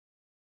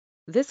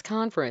This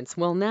conference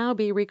will now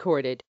be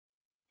recorded.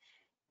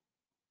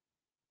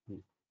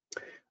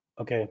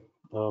 Okay,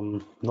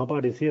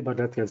 nobody's here, but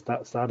let's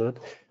get started.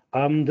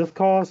 This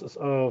course is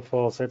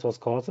for Salesforce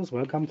courses.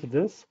 Welcome to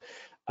this.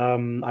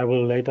 I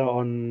will later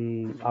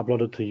on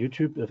upload it to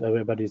YouTube if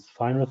everybody's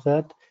fine with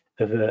that.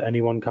 If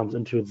anyone comes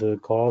into the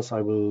course,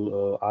 I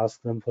will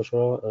ask them for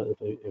sure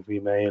if we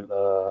may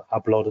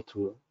upload it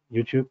to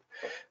YouTube.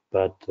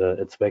 But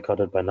it's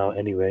recorded by now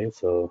anyway,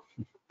 so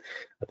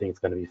I think it's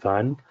going to be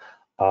fine.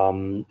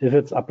 If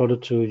it's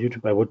uploaded to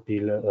YouTube, I would be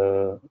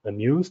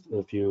amused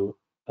if you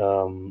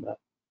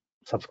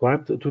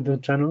subscribe to the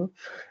channel.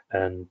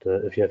 And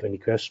if you have any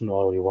question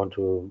or you want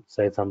to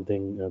say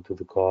something to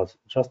the course,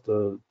 just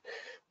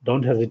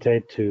don't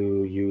hesitate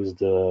to use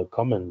the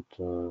comment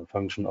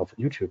function of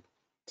YouTube.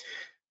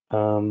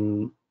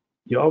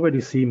 You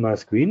already see my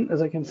screen,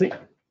 as I can see.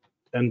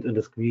 And in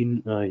the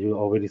screen, you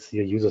already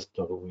see a user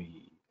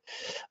story.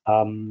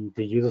 The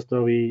user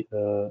story,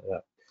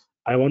 yeah.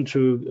 I want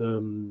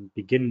to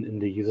begin in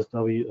the user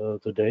story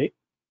today.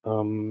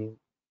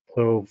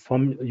 So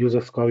from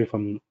user story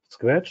from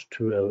scratch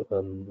to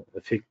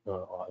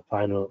a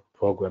final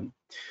program.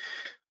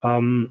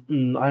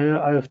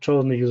 I have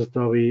chosen a user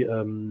story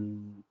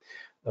in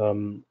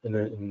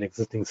an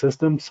existing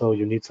system, so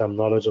you need some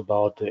knowledge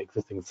about the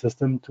existing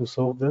system to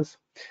solve this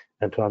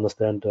and to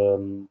understand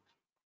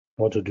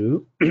what to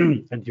do.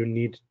 And you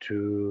need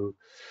to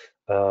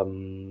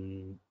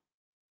um,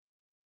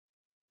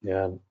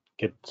 yeah,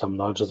 get some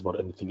knowledge about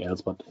anything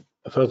else. But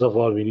first of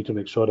all, we need to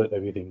make sure that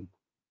everything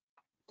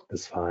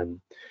is fine.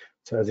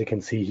 So as you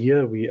can see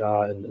here, we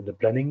are in the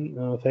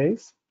planning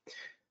phase.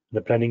 In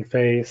the planning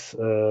phase,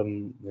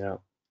 yeah,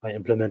 I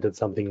implemented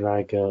something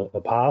like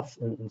a path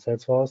in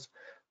Salesforce,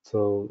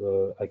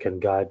 so I can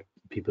guide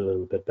people a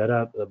little bit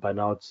better. By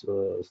now, it's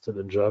still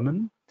in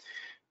German,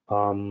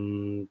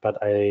 but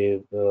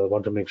I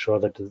want to make sure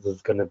that this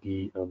is going to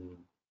be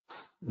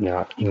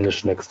yeah,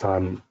 English next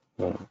time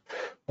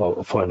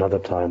or for another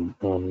time.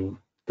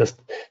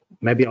 Just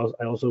maybe I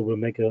also will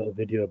make a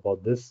video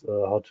about this,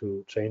 how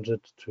to change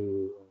it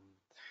to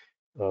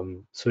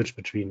switch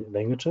between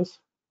languages.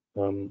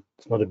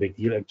 It's not a big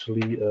deal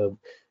actually.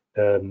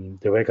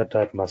 The record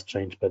type must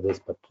change by this,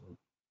 but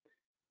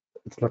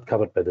it's not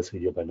covered by this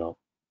video by now.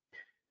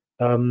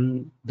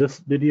 This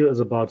video is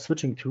about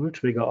switching tool,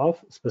 trigger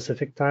off,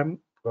 specific time.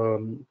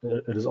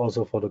 It is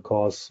also for the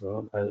course.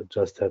 I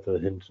just have a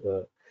hint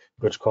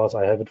which course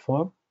I have it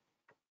for,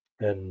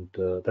 and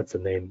that's the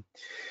name.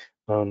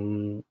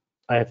 Um,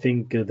 I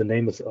think the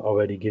name is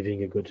already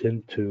giving a good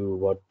hint to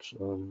what,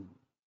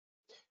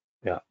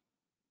 yeah,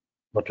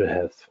 what to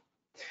have.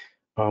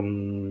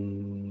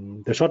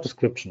 The short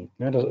description.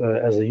 Yeah,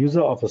 as a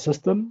user of a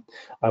system,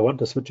 I want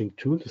the switching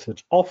tool to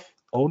switch off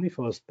only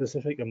for a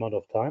specific amount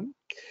of time,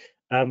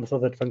 so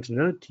that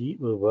functionality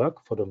will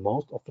work for the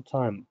most of the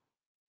time.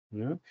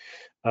 Yeah.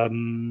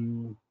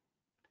 Um,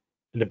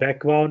 in the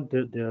background,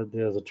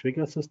 there's a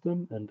trigger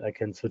system, and I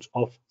can switch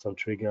off some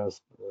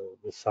triggers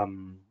with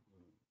some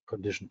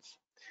conditions.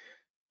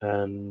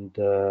 And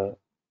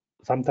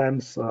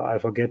sometimes I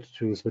forget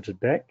to switch it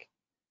back,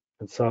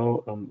 and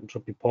so it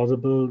should be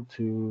possible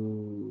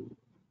to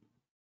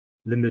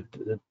limit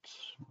it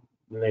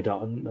later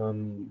on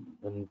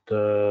and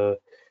to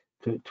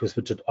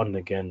switch it on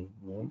again.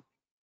 Yeah.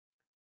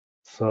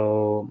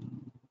 So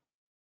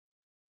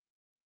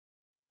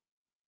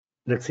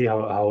let's see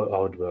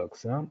how it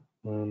works. Yeah.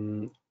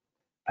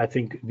 I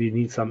think we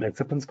need some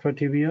acceptance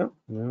criteria.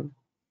 Yeah.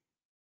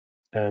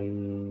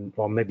 And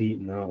or maybe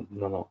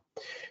no.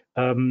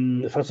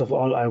 First of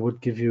all, I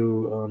would give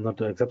you not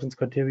the acceptance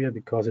criteria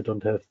because you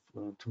don't have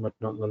too much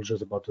knowledge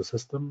about the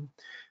system.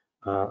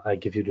 I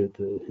give you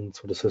the hints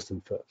for the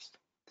system first.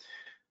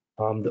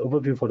 The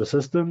overview for the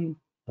system.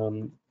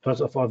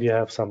 First of all, we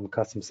have some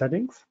custom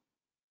settings.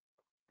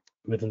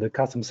 Within the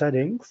custom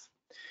settings,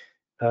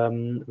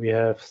 we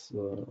have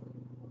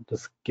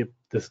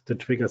the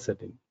trigger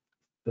setting.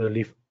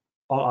 Leave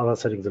all other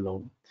settings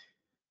alone.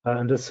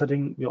 In this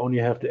setting, we only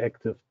have the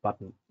active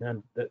button,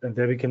 and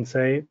there we can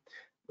say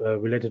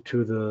related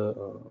to the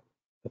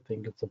I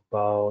think it's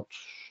about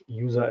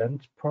user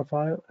and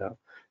profile, yeah,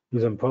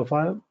 user and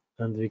profile,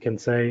 and we can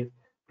say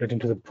relating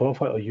to the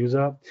profile or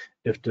user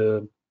if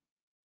the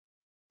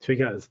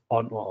trigger is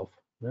on or off.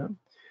 Yeah,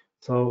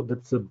 so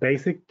that's the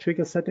basic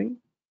trigger setting.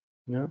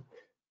 Yeah,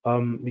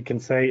 we can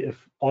say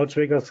if all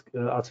triggers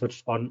are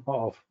switched on or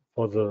off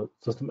for the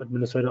system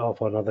administrator or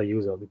for another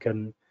user. We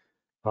can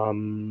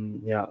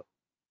yeah,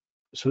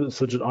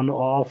 switch it on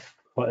or off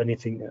for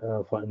anything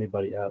for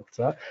anybody else.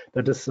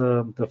 That is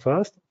the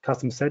first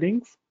custom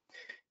settings.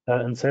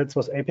 In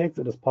Salesforce Apex,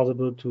 it is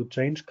possible to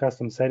change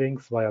custom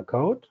settings via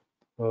code,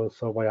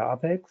 so via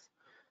Apex.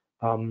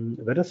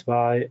 That is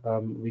why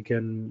we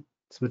can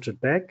switch it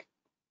back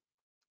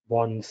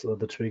once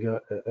the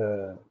trigger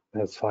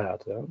has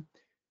fired. Yeah?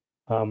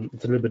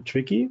 It's a little bit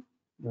tricky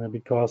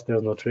because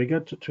there's no trigger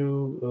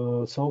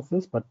to solve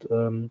this, but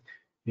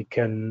we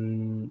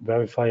can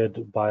verify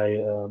it by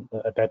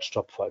a batch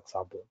job, for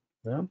example.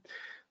 Yeah?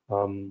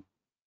 Um,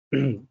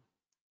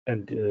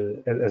 And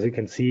as you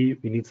can see,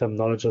 we need some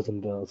knowledge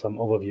and some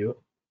overview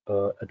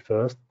at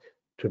first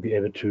to be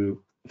able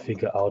to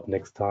figure out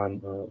next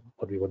time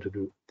what we want to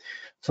do.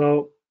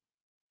 So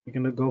we're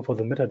going to go for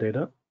the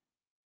metadata.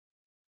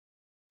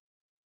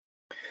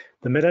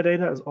 The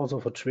metadata is also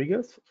for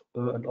triggers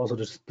and also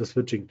the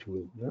switching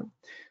tool. Yeah?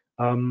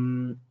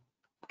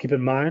 Keep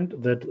in mind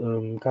that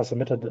custom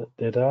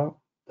metadata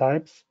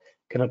types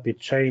cannot be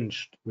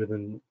changed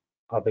within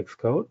Apex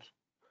code.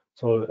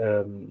 So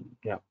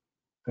yeah,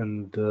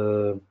 and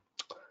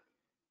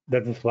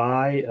that is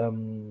why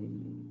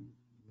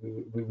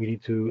we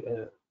need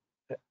to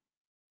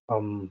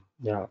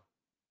yeah,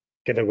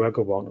 get a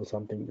workaround or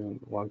something,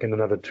 or get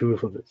another tool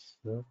for this.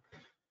 Yeah?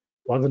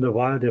 Once in a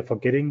while, they're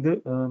forgetting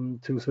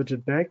to switch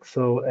it back,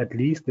 so at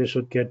least they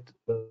should get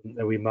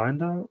a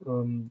reminder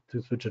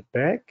to switch it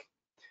back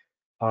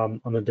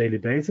on a daily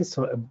basis.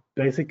 So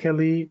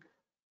basically,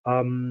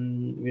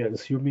 we are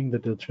assuming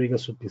that the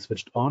triggers should be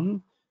switched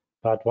on,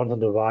 but once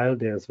in a while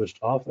they are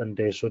switched off, and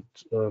they should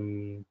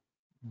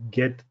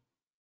get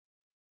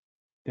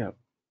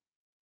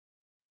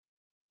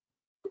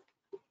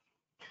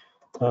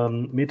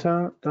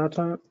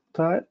metadata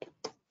type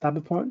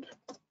double point.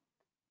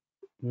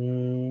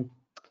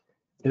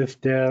 If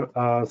there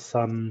are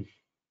some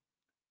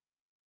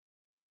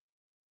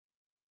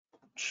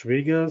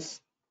triggers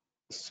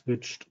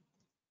switched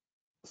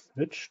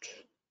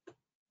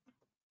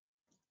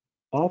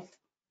off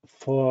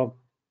for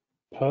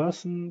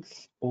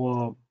persons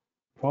or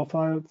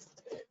profiles,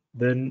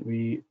 then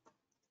we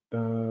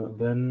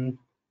then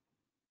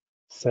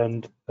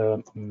send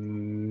a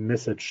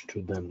message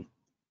to them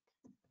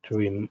to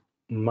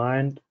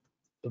remind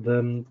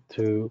them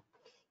to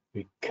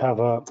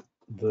recover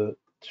the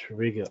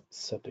trigger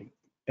setting.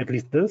 At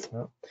least this,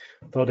 so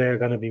they're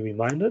going to be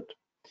reminded.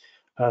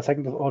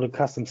 Second of all, the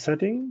custom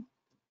setting.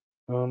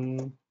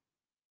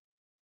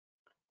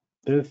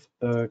 If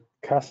a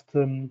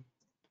custom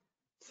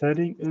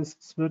setting is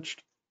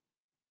switched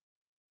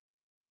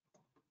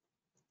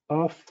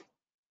off,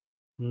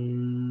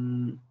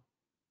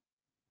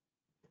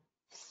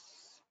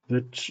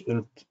 switch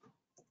it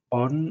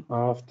on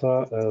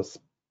after a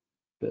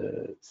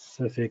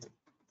specific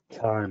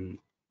time.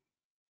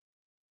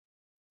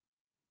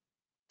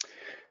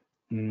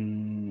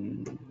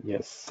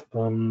 Yes,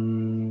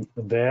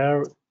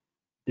 there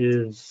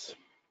is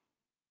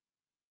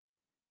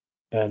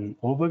an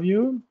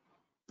overview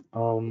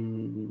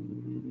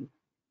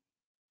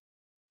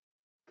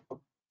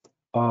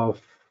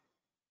of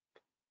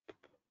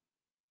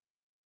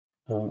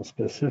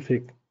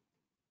specific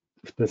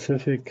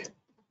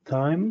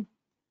time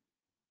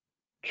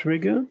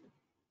trigger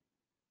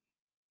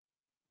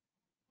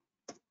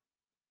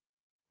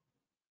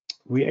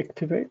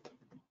reactivate.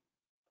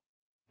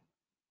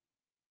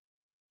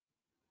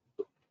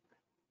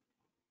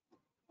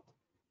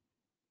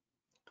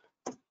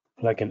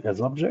 Like an as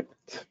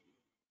object.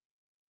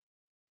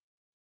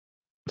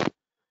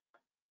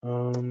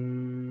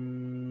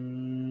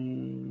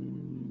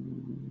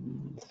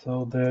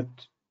 So that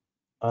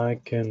I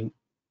can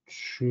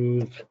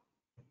choose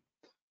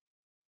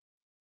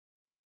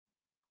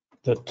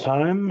the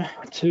time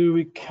to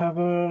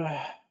recover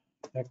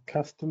a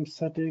custom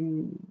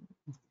setting,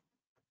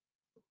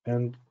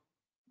 and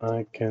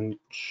I can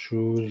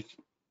choose,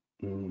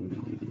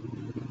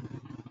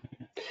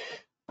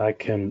 I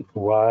can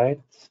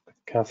write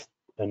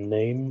a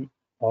name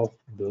of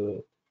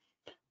the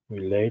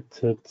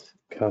related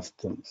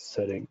custom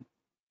setting.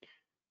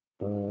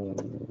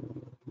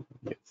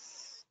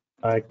 Yes,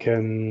 I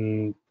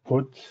can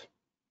put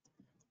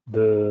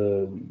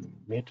the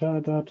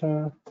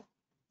metadata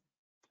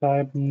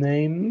type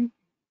name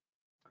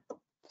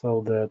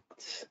so that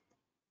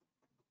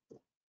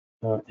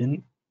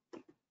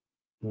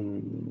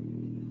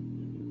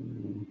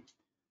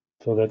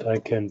so that I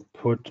can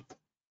put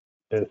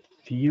a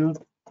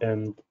field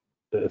and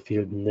a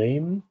field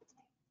name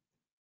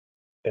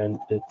and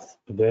its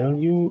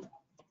value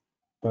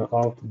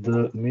of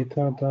the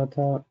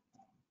metadata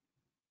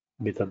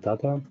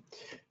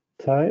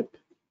type.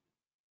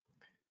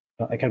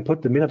 I can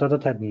put the metadata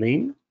type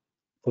name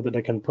so that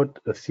I can put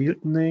a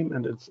field name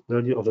and its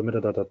value of the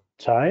metadata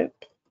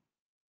type.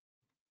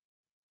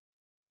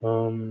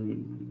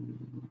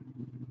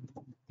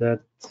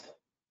 That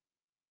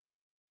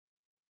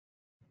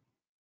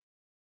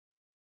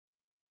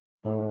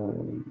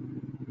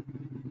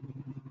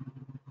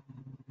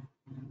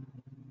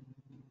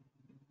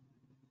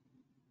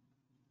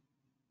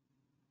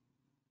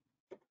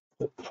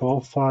the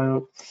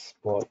profiles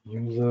for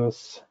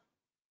users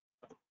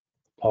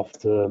of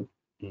the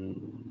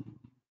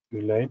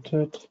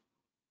related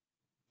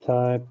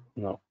type,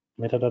 no,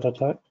 metadata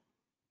type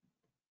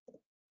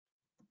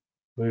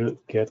will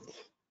get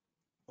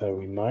a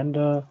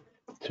reminder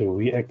to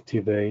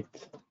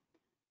reactivate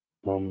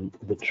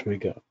the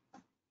trigger.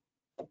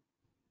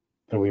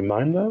 A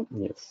reminder,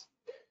 yes.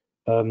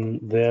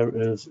 There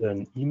is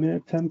an email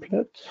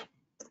template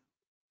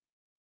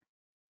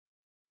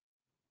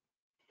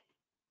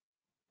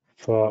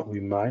for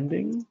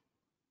reminding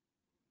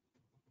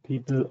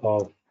people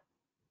of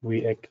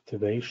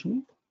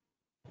reactivation,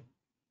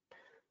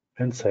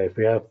 and save.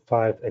 We have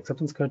 5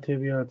 acceptance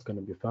criteria. It's going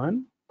to be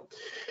fine.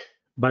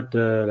 But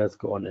let's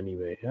go on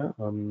anyway. Yeah.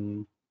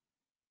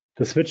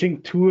 The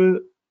switching tool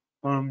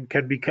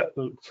can be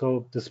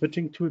so the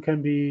switching tool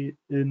can be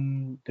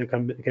in there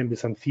can be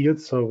some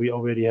fields. So we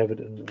already have it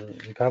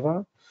in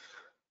cover,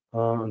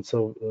 and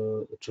so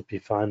it should be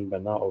fine by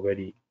now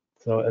already.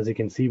 So as you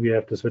can see, we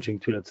have the switching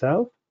tool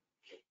itself.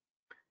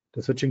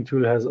 The switching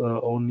tool has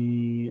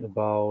only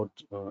about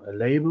a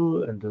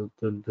label and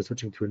the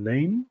switching tool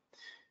name,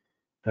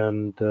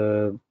 and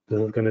this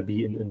is going to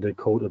be in the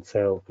code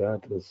itself. Yeah,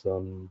 it is.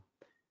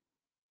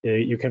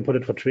 You can put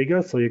it for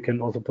triggers, so you can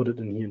also put it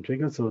in here in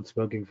triggers, so it's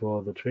working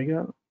for the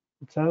trigger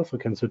itself. We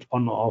can switch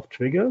on or off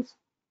triggers,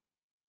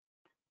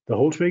 the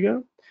whole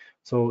trigger.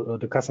 So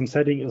the custom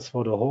setting is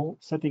for the whole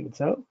setting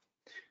itself.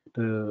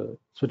 The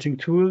switching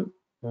tool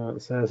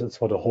says it's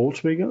for the whole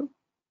trigger.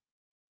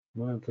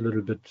 Well, it's a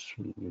little bit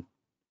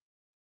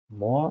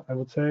more, I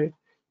would say.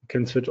 You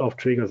can switch off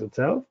triggers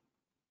itself.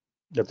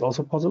 That's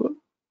also possible.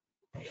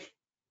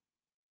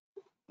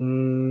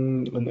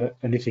 And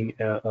anything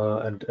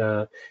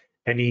and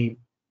any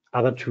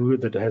other tool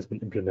that has been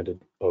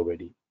implemented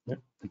already. Yeah,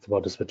 it's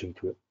about the switching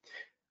tool.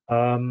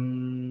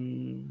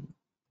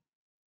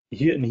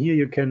 Here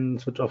you can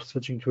switch off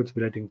switching tools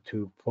relating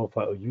to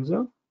profile or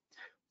user.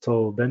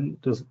 So then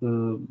this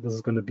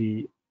is going to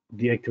be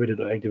deactivated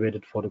or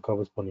activated for the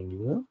corresponding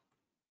user.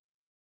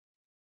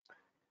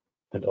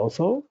 And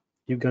also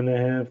you're going to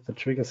have the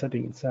trigger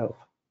setting itself.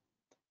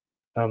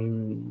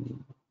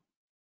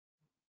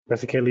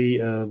 Basically,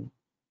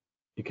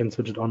 you can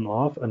switch it on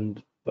or off,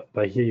 and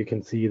by here you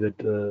can see that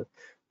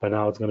by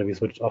now it's going to be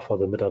switched off for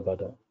the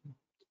Mitarbeiter.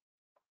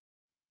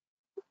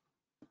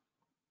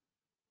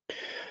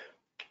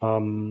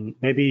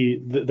 Maybe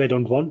they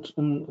don't want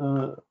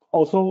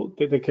also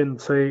they can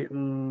say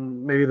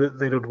maybe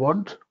they don't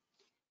want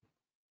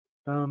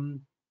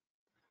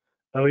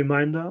a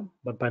reminder,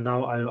 but by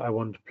now I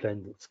want to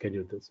plan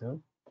schedule this, yeah,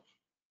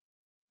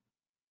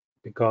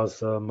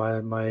 because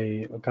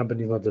my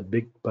company is not that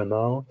big by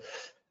now,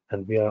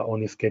 and we are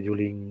only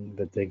scheduling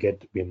that they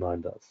get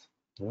reminders.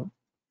 Yeah.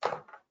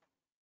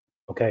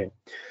 Okay,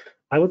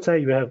 I would say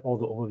you have all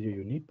the overview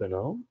you need by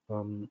now.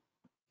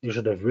 You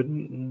should have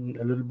written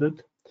a little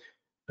bit,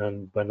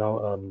 and by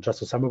now, just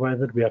to summarize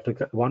it, we have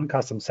the one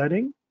custom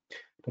setting.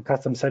 The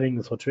custom setting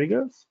is for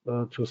triggers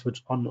to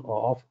switch on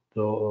or off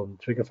the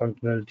trigger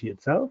functionality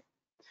itself.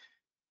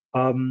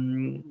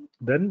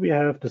 Then we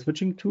have the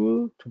switching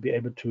tool to be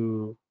able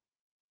to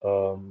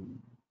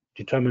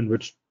determine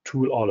which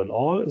tool all in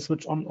all is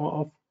switched on or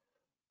off,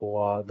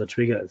 or the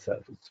trigger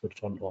itself is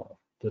switched on or off.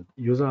 The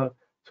user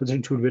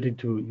switching tool relating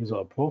to user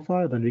or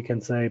profile, then we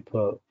can say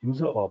per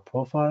user or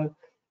profile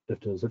if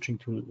the switching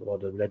tool or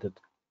the related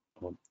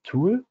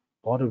tool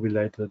or the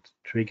related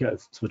trigger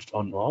is switched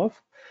on or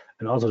off.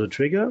 And also the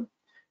trigger,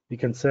 we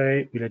can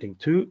say relating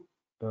to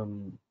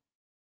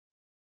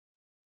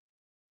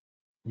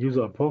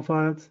user or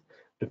profiles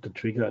if the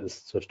trigger is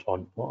switched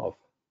on or off.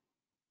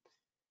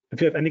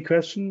 If you have any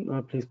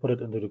question, please put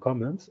it into the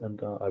comments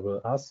and I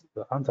will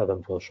answer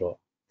them for sure.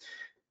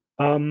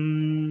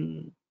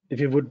 If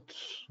you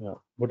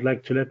would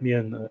like to let me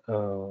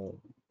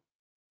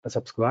a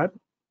subscribe,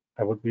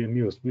 I would be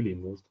amused, really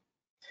amused.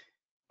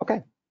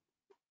 Okay.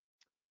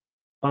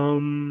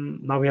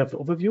 Now we have the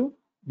overview.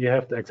 We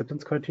have the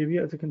acceptance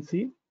criteria, as you can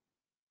see.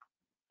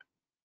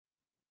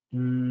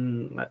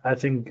 I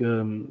think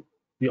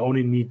we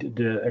only need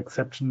the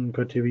exception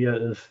criteria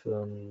if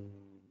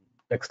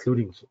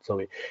excluding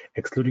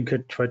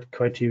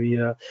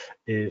criteria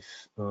if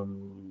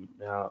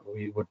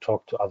we would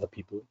talk to other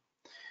people.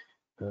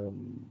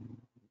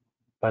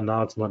 By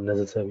now it's not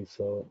necessary,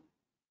 so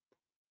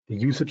the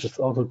usage is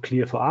also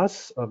clear for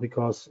us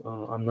because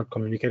I'm not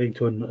communicating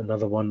to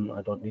another one.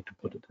 I don't need to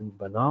put it in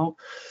by now.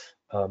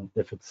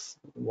 If it's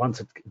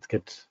once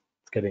it's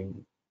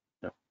getting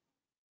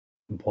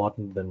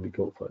important, then we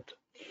go for it.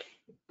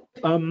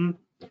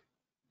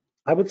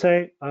 I would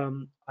say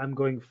I'm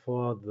going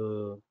for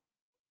the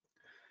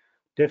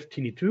Dev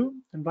Tiny 2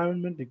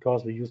 environment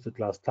because we used it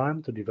last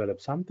time to develop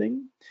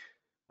something.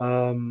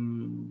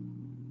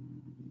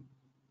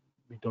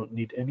 We don't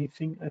need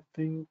anything, I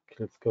think.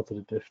 Let's go to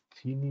the Dev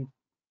Tiny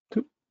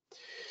 2.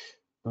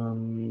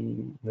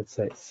 Let's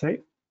say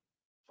save.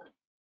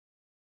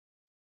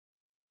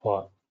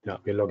 Or yeah,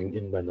 we're logging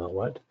in by now,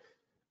 right?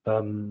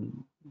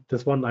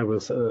 This one I will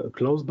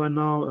close by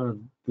now.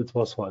 This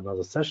was for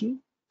another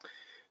session.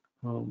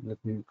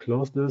 Let me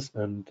close this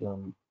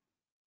and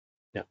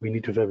yeah, we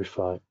need to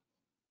verify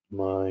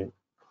my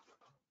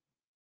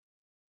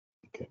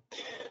okay.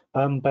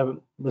 By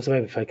this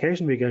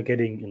verification, we are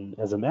getting an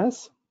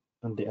SMS,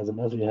 and the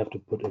SMS we have to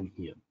put in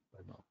here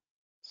right now.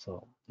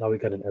 So now we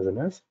get an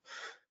SMS,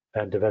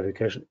 and the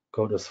verification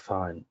code is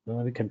fine.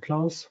 Now we can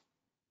close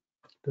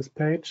this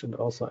page, and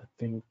also I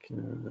think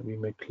we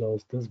may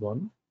close this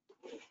one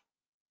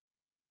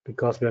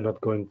because we are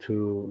not going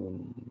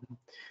to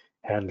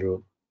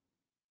handle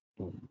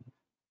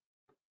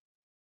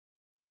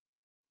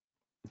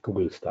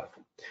Google stuff.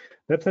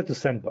 Website to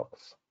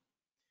sandbox.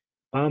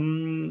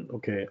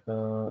 Okay,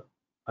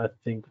 I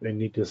think we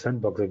need to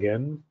sandbox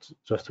again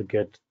just to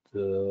get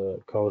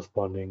the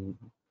corresponding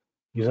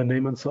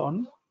username and so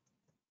on.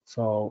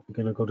 So we're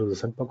gonna go to the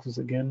sandboxes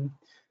again.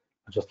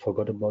 I just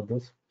forgot about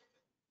this.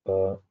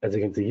 As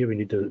you can see here, we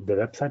need the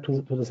website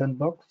to the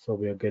sandbox. So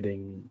we are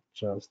getting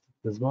just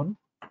this one,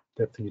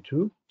 Destiny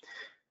 2.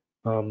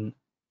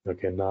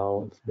 Okay,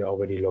 now we're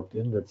already logged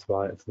in. That's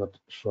why it's not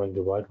showing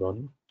the right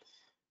one.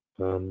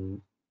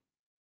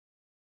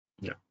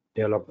 Yeah,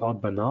 they are logged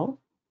out by now.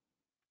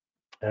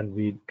 And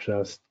we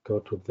just go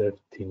to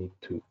Destiny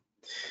 2.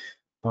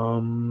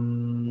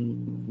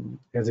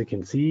 As you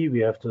can see, we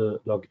have to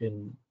log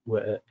in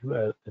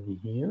URL in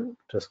here.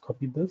 Just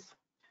copy this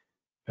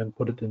and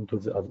put it into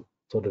the other.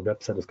 So the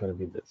website is going to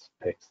be this.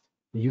 Paste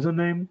the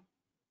username.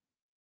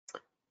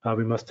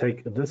 We must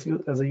take this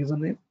as a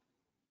username.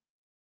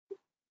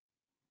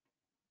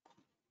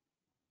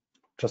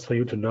 Just for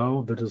you to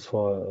know, that is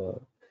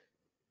for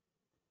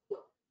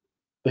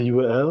a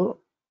URL,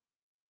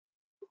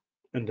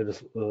 and that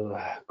is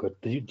good.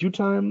 The due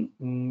time.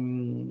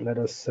 Let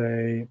us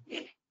say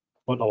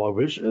what our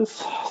wish is.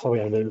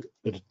 Sorry, I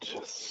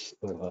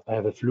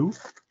have a flu.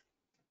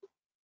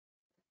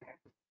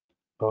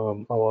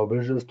 Our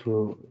wish is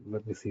to,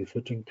 let me see,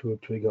 switching to a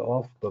trigger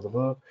off, blah, blah,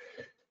 blah.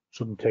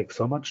 Shouldn't take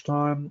so much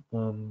time.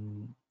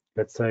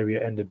 Let's say we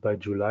ended by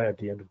July, at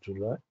the end of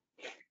July.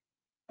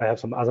 I have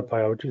some other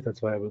priorities,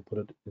 that's why I will put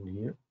it in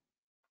here.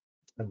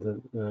 And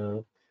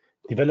the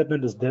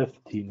development is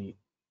Destiny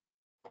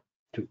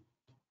 2.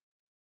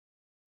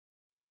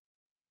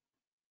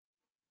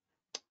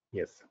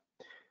 Yes,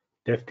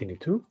 Destiny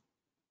 2.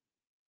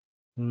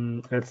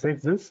 Let's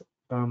save this.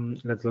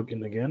 Let's log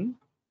in again.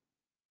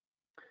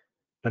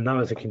 And now,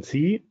 as you can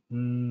see,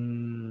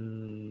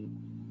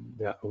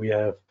 yeah, we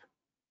have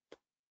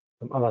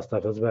some other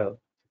stuff as well.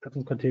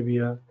 Captain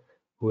Contavia,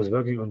 who is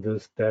working on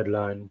this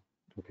deadline.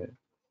 Okay.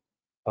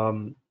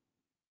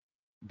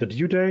 The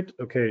due date,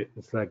 okay,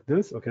 it's like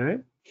this, okay.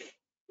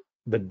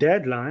 The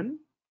deadline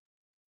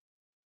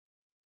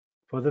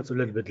for this a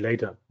little bit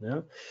later,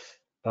 yeah.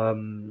 A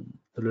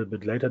little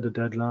bit later, the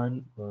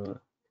deadline.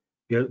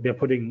 We are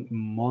putting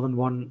more than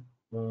one,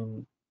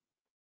 no,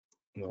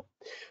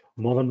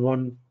 more than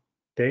one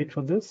date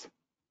for this.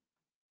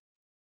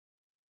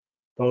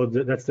 So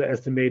that's the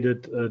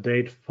estimated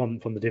date from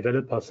the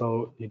developer.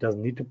 So he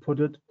doesn't need to put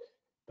it,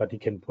 but he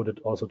can put it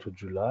also to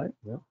July,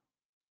 yeah.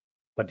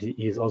 But he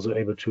is also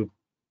able to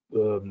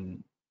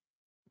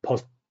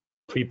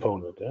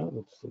prepone it, yeah.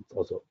 It's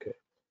also okay.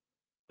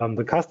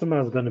 The customer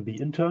is going to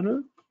be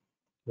internal.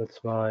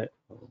 That's why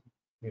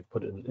we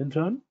put in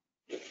intern.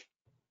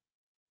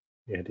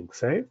 We're hitting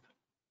save.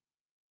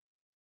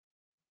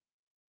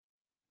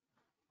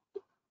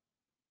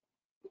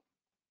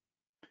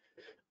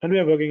 And we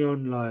are working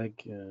on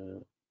like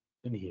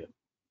in here.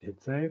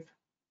 Hit save.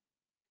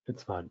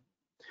 It's fine.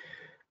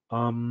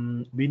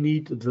 We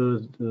need the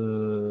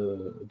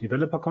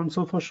developer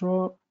console for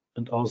sure,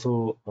 and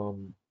also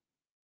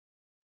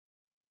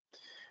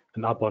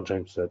an outbound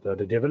change set. The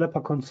developer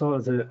console,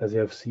 as you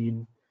have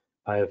seen,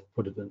 I have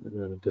put it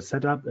in the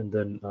setup, and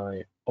then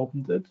I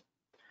opened it.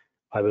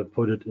 I will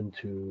put it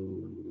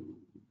into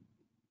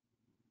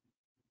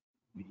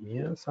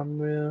here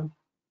somewhere.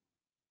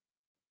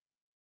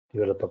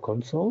 Developer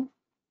console.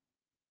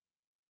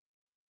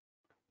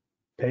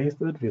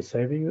 Paste it. We're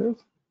saving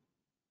this.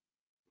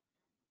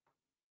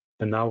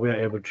 And now we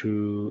are able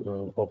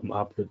to open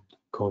up the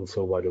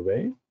console right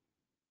away.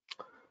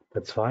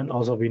 That's fine.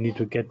 Also, we need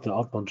to get the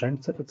outbound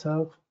change set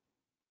itself.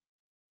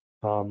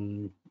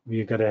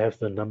 We gotta have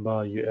the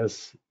number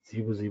US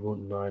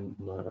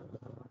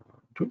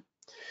 00992.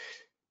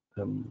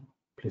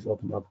 Please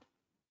open up.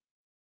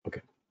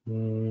 Okay.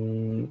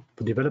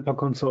 The developer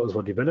console is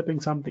for developing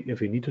something.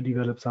 If we need to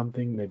develop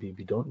something, maybe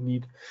we don't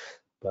need,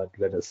 but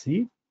let us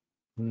see.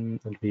 And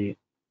we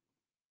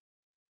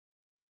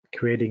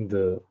creating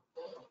the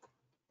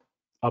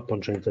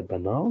outbound change set by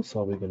now.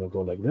 So we're gonna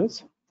go like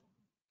this.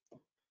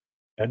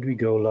 And we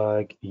go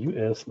like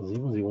US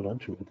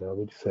 0092. I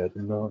already said.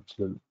 And now it's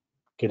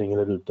getting a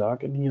little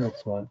dark in here.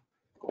 That's why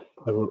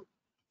I will.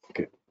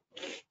 Okay.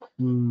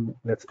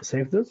 Let's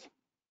save this.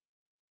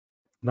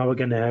 Now we're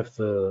going to have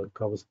the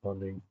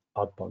corresponding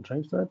outbound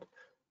change set.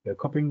 We're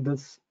copying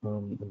this.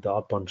 The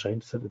outbound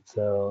change set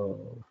itself.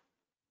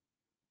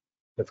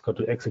 Let's go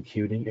to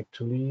executing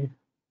actually.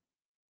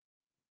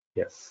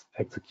 Yes,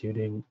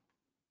 executing.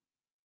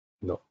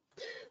 No.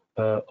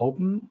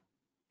 Open.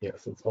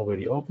 Yes, it's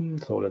already open.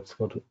 So let's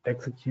go to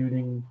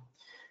executing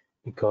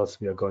because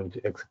we are going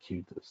to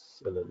execute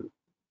this a little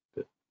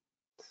bit.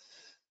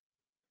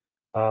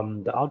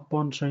 The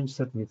outbound change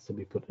set needs to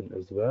be put in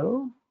as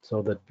well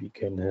so that we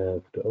can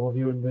have the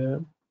overview in there.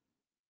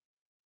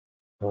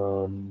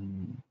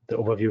 The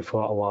overview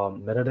for our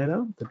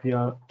metadata that we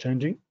are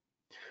changing.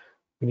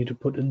 We need to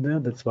put in there.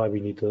 That's why we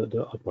need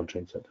the outbound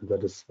change set. And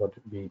that is what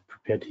we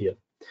prepared here.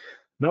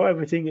 Now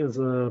everything is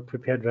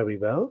prepared very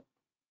well.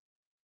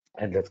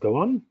 And let's go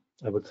on.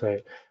 I would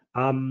say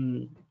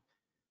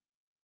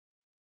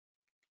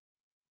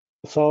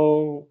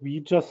So we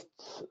are just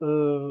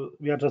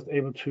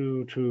able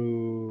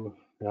to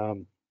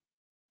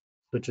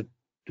switch it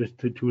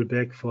to tool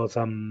back for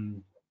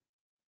some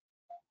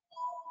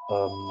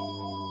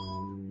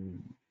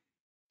um,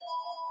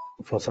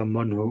 for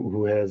someone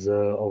who has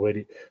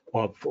already,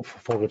 or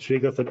for the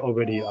triggers that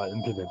already are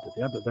implemented.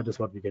 Yeah, that is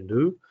what we can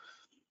do,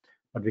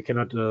 but we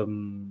cannot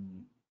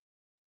do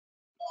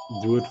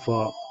it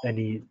for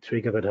any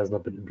trigger that has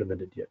not been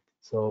implemented yet.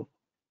 So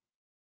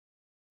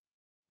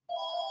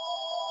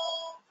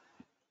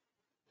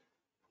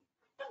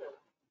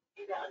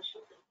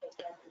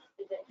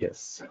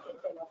yes.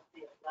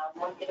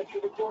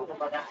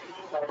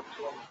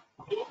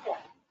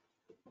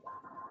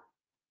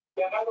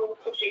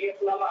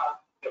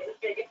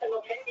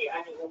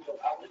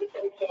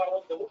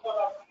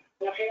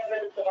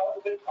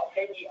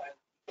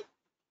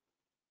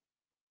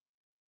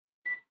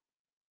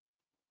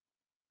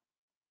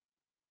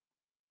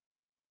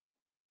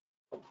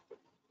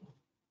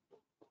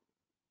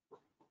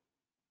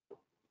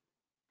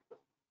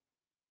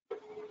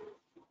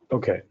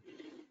 Okay.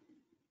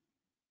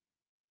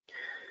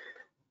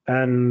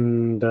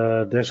 And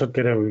they should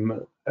get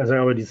a as I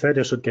already said,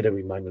 they should get a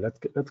reminder.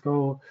 Let's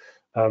go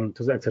to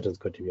the acceptance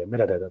criteria,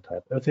 metadata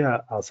type. If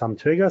there are some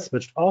triggers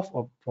switched off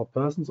for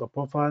persons or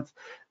profiles,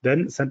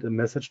 then send a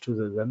message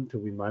to them to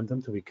remind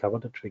them to recover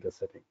the trigger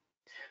setting.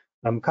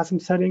 Custom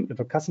setting, if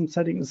a custom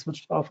setting is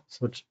switched off,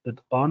 switch it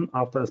on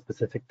after a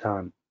specific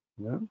time.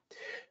 Yeah.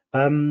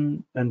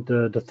 And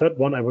the third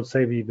one, I would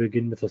say we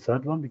begin with the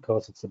third one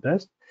because it's the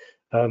best.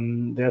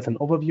 There's an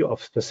overview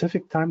of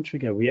specific time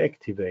trigger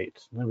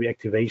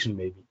reactivation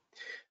maybe,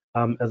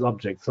 as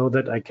object, so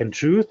that I can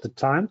choose the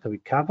time to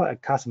recover a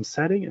custom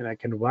setting and I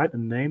can write a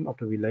name of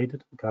the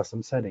related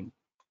custom setting.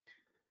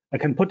 I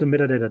can put the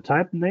metadata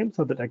type name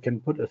so that I can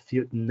put a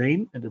field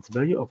name and its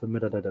value of the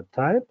metadata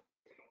type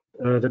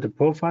that the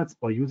profiles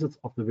or users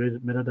of the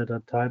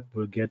metadata type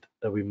will get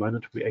a reminder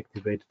to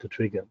reactivate the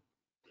trigger.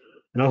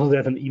 And also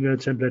there's an email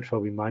template for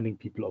reminding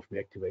people of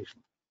reactivation.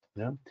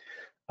 Yeah.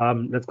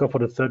 Let's go for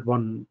the third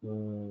one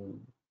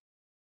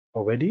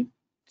already.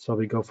 So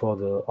we go for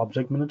the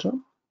object manager.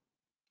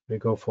 We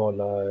go for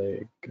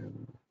like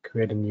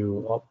create a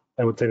new,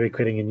 I would say we're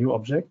creating a new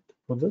object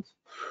for this.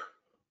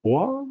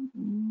 Or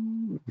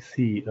let me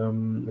see,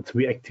 it's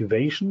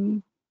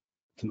reactivation.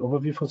 It's an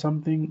overview for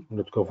something.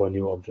 Let's go for a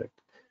new object.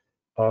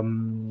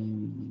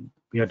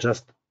 We are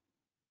just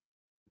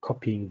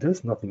copying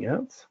this, nothing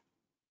else,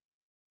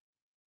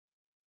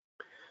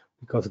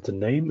 because it's a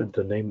name and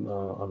the name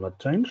are not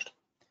changed.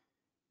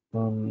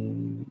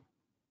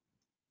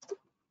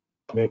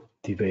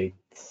 Reactivate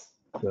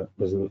the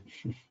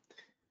resolution.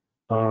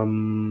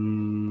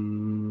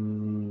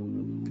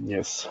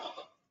 Yes.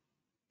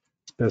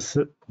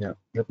 Yeah,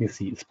 let me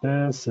see.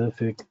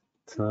 Specific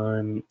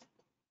time.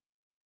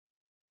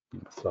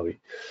 Sorry.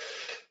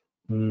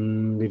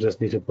 We just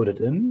need to put it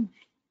in.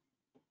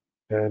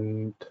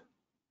 And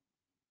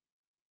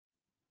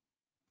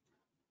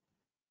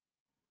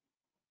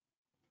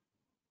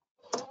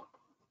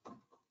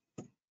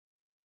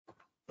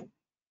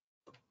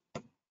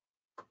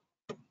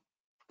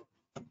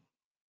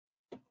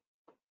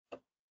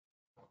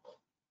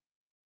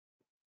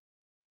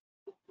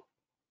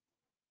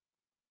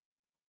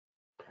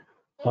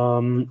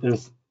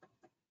is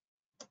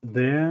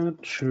there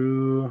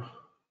to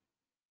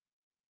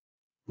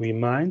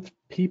remind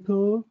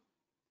people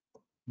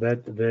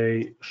that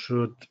they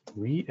should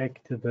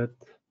reactivate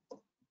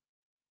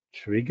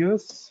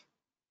triggers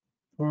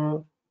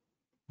for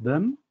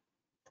them.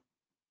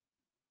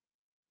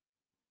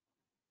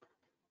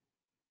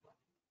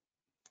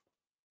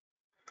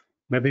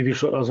 Maybe we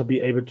should also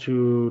be able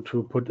to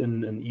put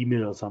in an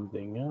email or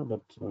something, yeah.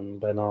 But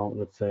by now,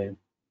 let's say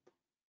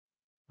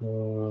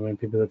when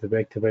people that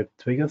reactivate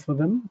triggers for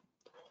them,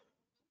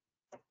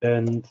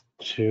 and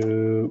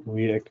to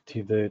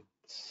reactivate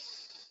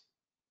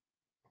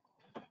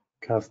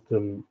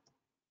custom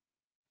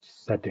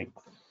settings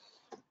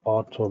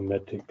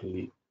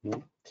automatically. Yeah.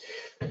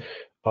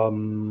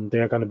 They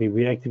are going to be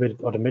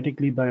reactivated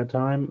automatically by a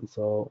time.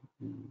 So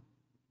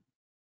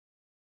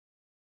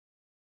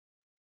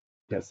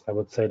yes, I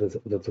would say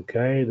that's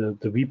okay.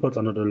 The reports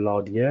are not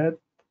allowed yet.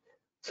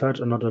 Search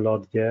are not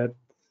allowed yet,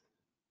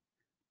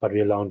 but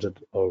we launched it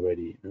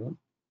already. Yeah?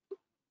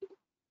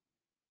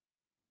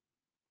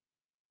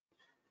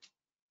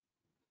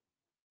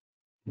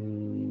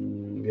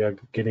 We are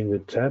getting the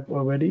tab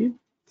already,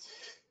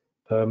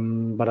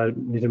 but I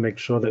need to make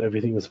sure that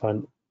everything is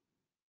fine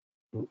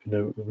in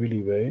a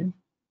really way.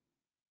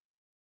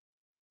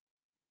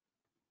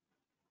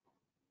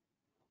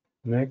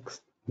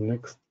 Next.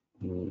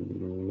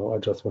 No, I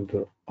just want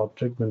the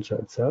object manager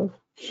itself.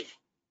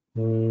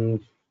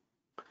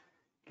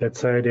 Let's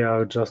say they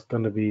are just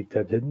going to be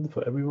tab hidden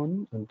for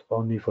everyone, and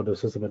only for the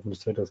system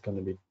administrator is going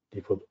to be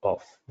default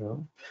off. Yeah?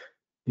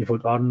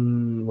 Default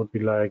on would be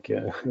like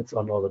it's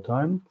on all the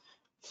time.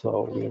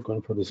 So we are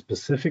going for the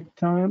specific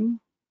time.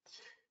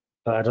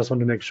 I just want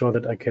to make sure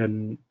that I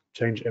can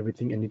change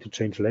everything I need to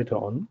change later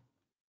on.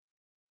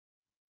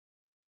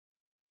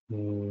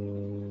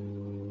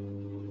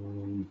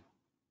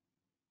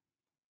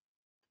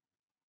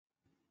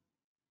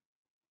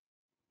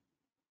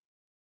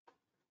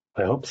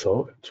 I hope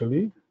so,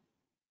 actually.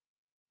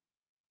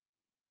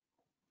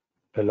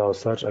 Allow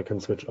search, I can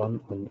switch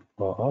on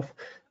or off.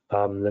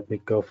 Let me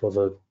go for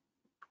the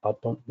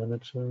outbound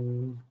manager.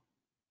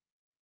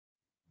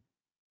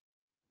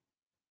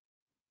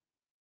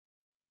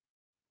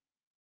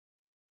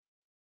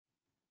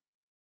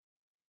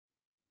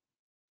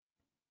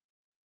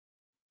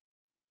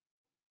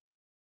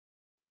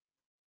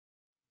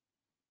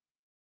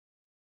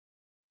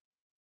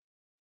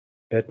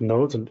 Add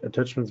notes and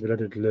attachments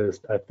related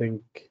list. I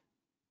think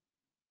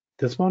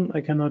this one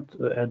I cannot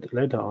add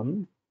later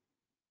on,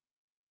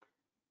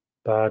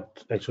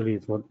 but actually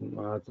it's not.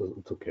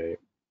 It's okay.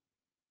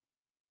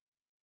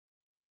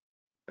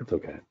 It's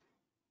okay.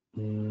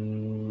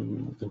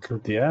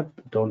 Include the app.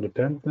 Don't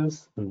append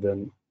this, and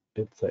then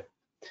it's safe.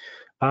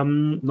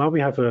 Now we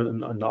have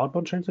an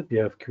outbound change that we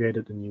have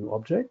created a new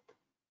object.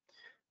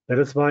 That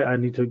is why I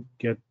need to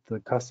get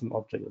the custom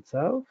object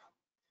itself.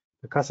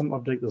 The custom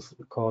object is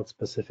called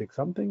specific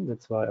something.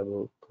 That's why I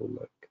will call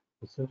like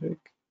specific.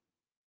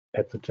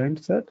 Add the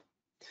change set.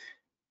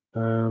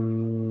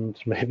 And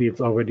maybe it's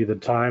already the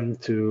time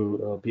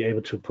to be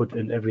able to put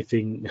in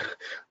everything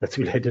that's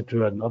related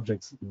to an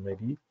object,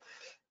 maybe.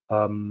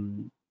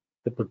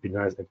 That would be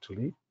nice,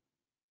 actually.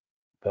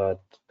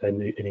 But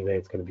anyway,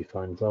 it's going to be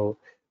fine. So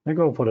I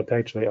go for the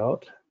page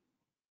layout.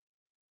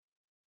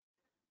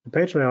 The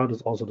page layout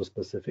is also the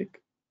specific.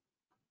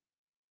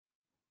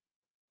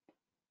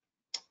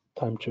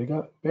 Time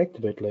trigger,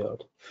 activate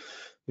layout.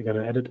 We're going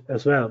to add it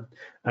as well.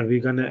 And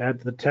we're going to add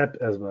the tab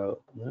as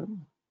well. Yeah?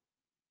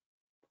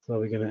 So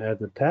we're going to add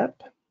the tab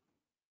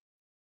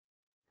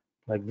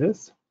like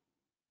this.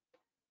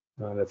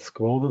 Let's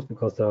scroll this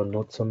because there are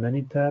not so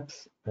many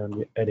tabs, and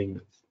we're adding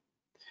this.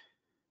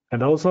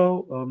 And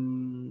also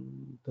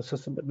the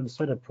system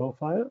administrator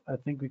profile, I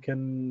think we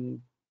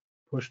can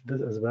push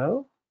this as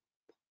well.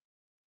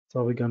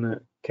 So we're going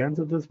to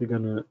cancel this. We're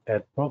going to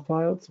add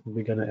profiles.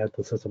 We're going to add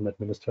the system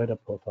administrator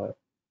profile.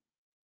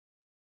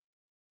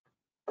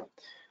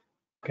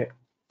 Okay.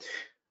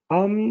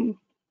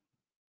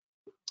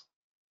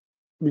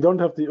 We don't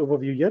have the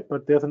overview yet,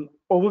 but there's an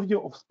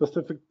overview of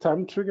specific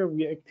time trigger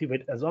we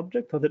activate as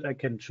object so that I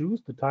can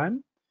choose the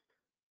time.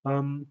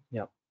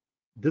 Yeah,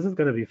 this is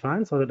going to be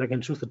fine so that I can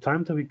choose the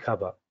time to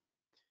recover.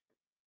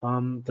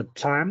 The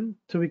time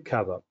to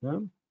recover.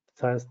 Yeah?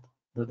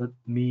 That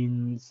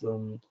means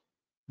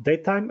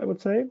daytime, I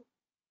would say,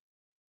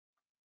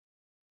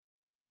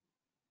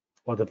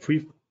 or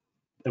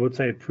I would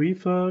say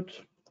preferred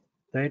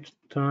date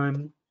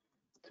time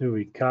to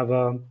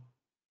recover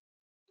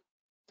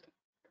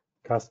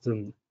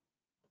custom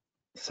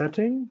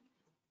setting.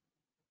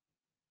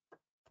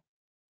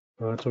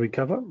 To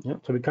recover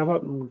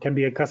can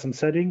be a custom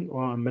setting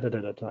or a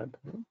metadata type.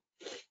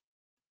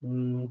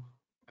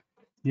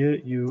 Here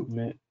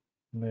you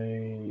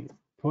may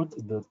put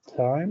the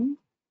time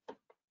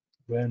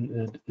when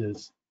it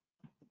is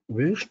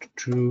wished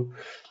to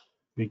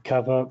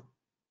recover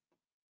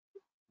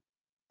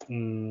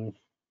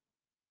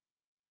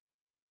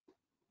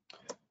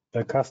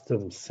a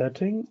custom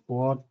setting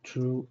or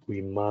to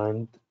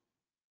remind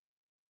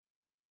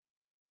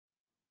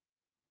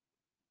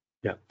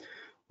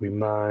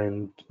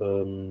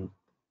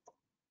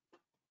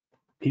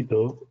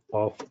people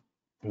of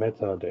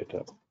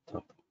metadata.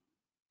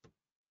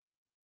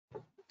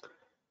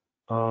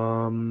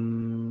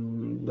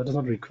 That is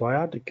not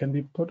required. It can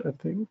be put, I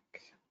think.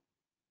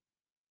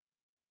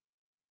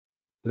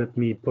 Let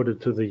me put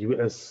it to the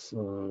US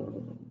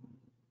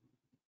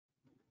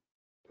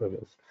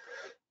purpose.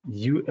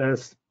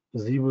 US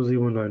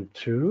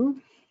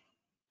 0092.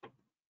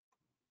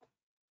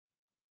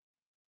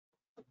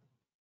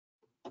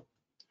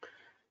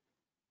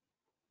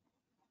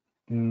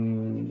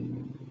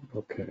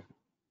 Okay,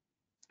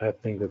 I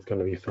think that's going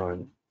to be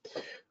fine.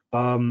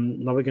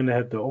 Now we're going to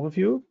have the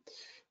overview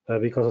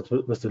because it's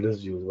with the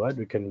list view, right?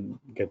 We can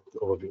get the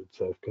overview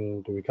itself.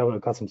 Can recover a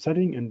custom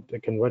setting, and I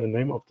can write the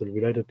name of the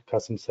related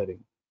custom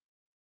setting.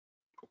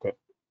 Okay.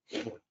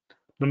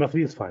 Number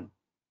 3 is fine.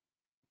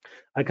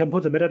 I can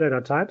put the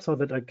metadata type so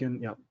that I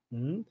can,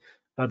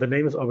 the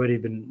name has already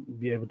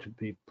be able to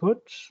be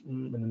put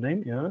in the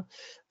name,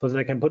 so that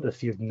I can put a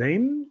field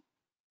name.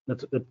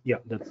 That's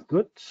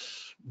good.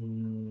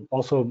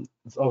 Also,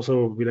 it's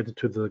also related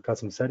to the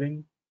custom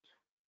setting,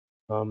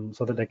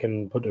 so that I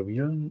can put a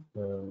real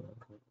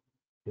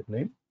field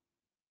name.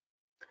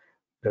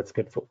 Let's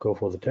go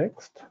for the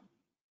text.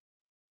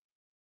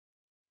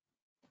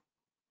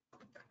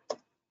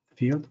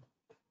 Field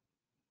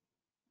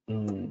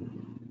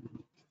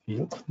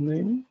field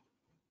name.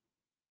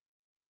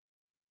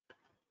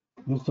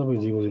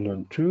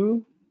 Mr.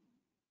 002.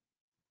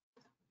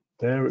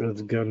 There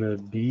is gonna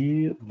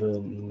be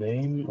the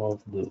name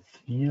of the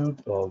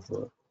field of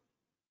the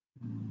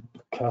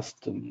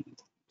custom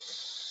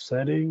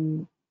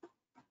setting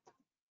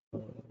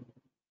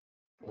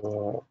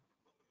or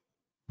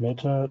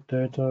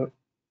metadata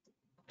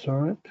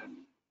type,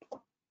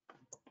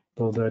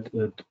 so that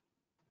it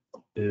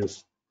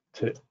is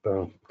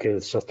okay.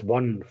 It's just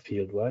one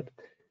field, right?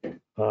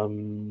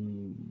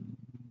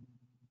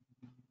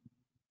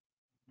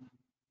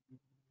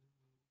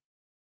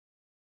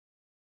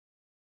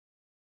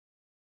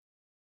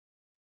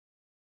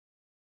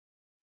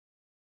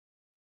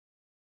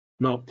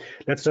 No,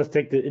 let's just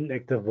take the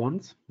inactive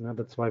ones. Yeah,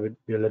 that's why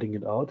we're letting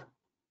it out.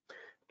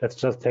 Let's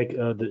just take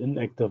the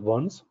inactive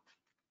ones.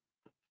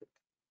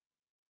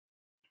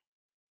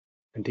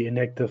 And the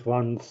inactive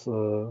ones,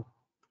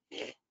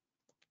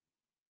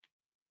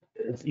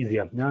 it's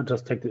easier. Yeah,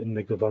 just take the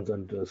inactive ones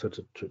and switch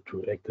it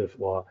to active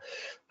or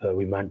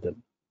remind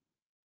them.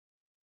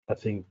 I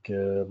think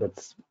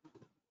that's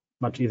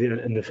much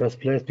easier in the first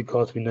place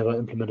because we never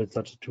implemented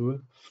such a tool,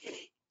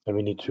 and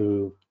we need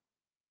to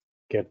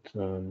get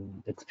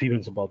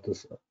experience about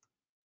this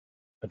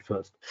at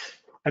first.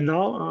 And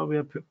now we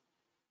are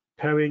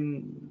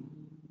preparing.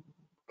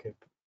 Okay,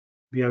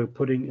 we are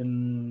putting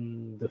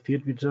in the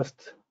field we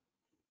just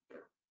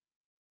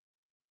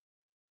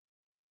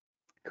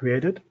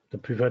created, the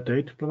preferred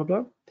date, blah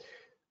blah blah,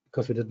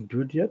 because we didn't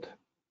do it yet.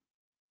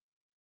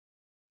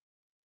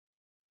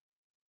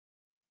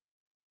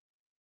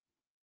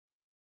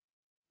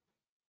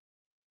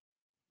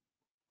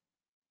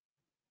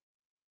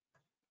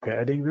 We're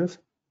adding this,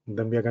 and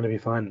then we are going to be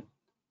fine.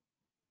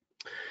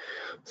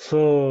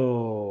 So,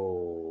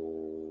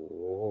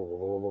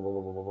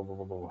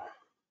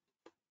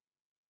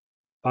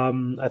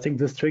 I think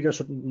this trigger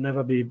should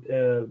never be,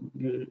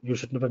 you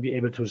should never be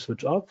able to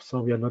switch off.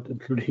 So we are not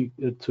including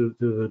it to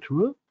the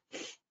tool.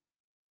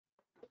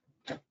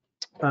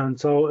 And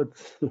so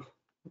it's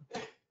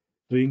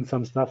doing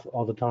some stuff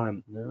all the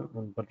time. Yeah?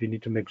 But we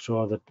need to make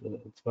sure that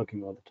it's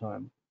working all the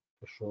time,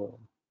 for sure.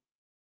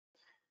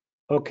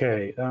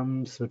 Okay,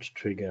 switch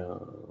trigger.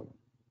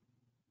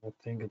 I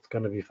think it's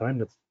gonna be fine.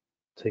 Let's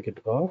take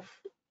it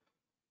off.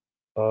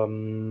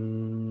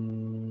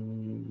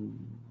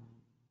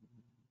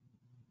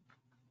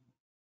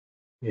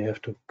 We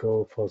have to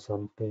go for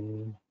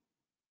something.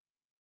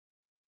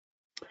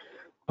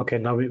 Okay,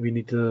 now we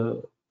need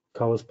the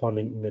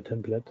corresponding email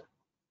template.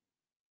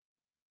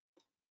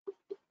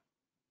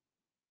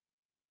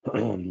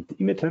 The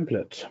email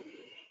template.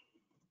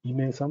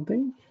 Email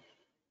something.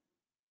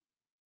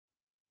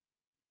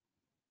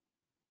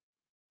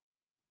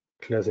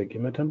 Classic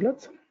email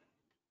templates.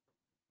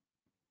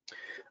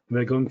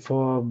 We're going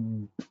for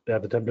the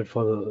template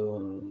for the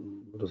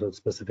what is it,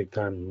 specific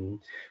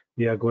time.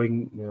 We are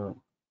going,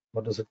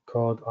 what is it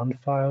called?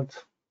 Unfiled.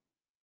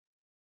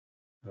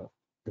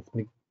 Let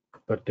me,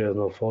 but there's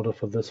no folder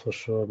for this for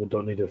sure. We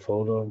don't need a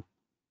folder.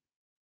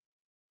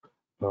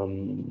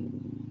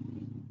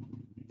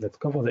 Let's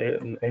go for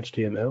the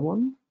HTML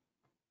one.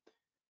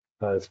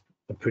 It's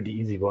a pretty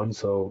easy one,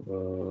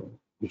 so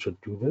we should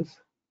do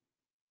this.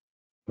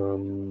 We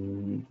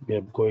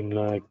are going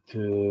like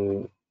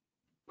to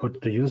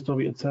put the user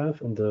story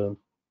itself in the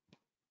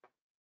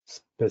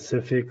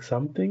specific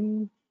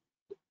something.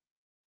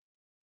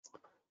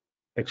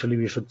 Actually,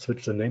 we should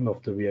switch the name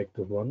of the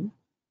reactive one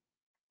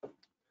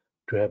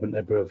to have an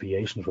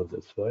abbreviation for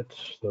this, right?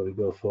 So we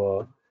go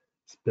for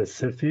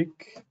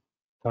specific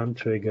time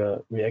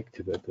trigger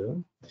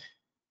reactivator.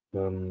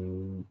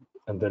 And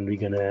then we're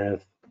gonna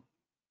have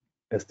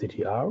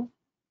STTR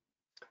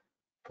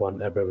for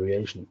an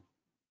abbreviation.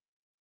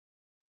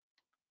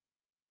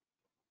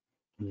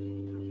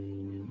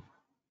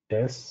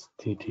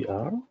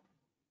 STTR.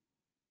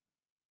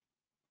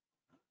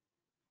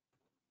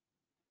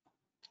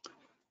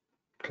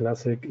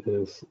 Classic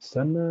is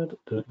standard,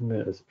 the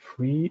email is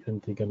free,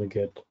 and they're gonna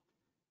get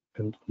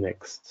and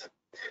next.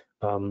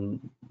 Now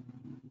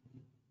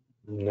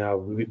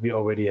we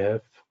already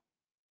have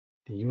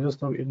the user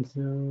story in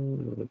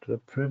the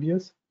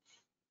previous.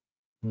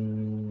 Yes,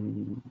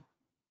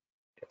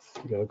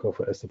 we gotta go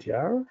for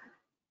STTR.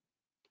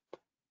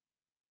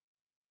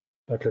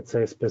 But let's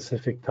say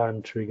specific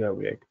time trigger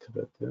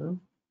reactivate, yeah.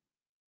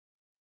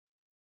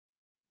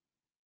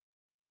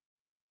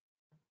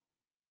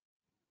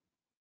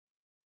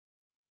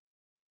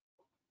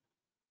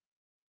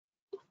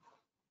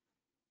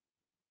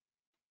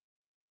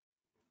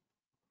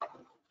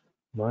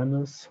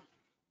 Minus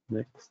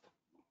next.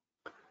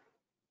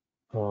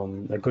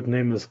 A good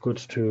name is good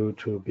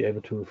to be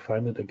able to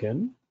find it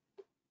again.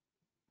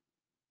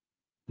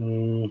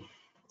 The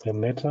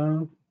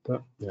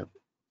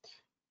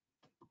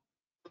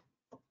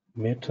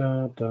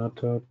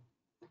metadata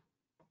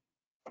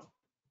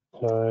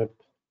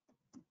type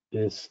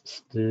is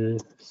still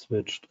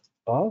switched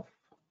off.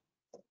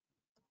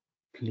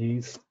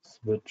 Please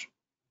switch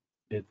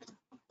it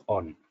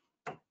on.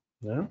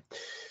 Yeah.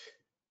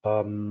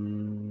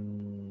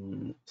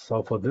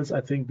 So for this,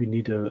 I think we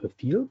need a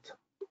field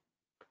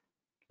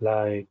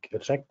like a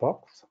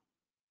checkbox.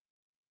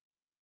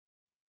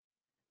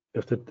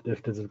 If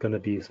this is going to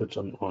be switched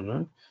on,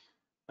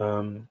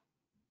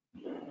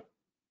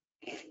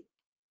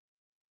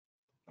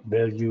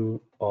 value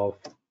of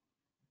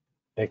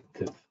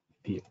active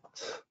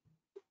fields.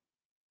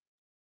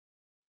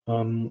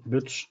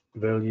 Which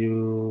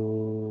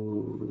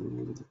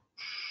value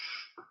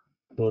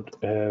should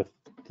have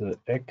the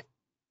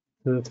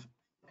active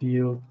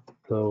field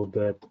so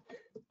that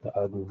the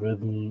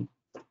algorithm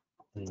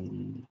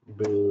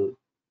will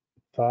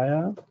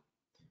fire?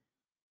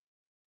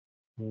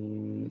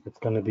 It's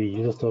going to be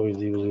user story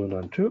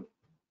 0092,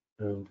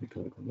 and we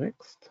can go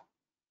next.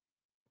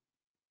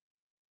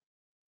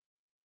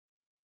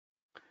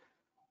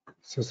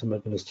 system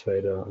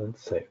administrator, and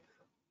save.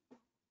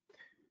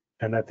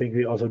 And I think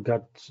we also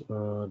got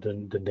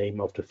the name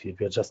of the field.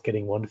 We are just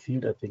getting one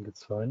field. I think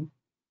it's fine.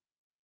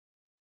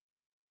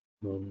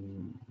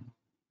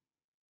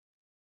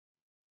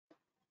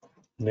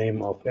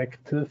 Name of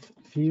active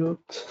field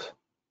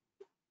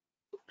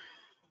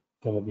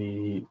gonna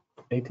be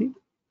 80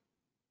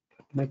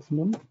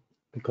 maximum,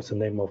 because the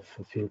name of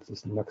fields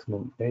is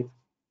maximum 80.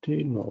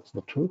 No, it's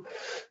not true.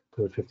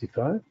 Do it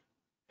 55,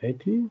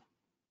 80.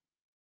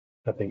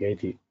 I think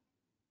 80.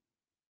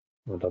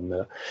 No, doesn't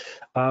matter.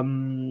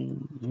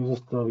 User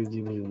story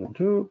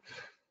 002.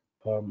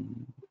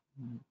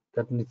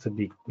 That needs to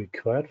be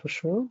required for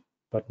sure,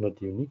 but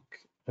not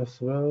unique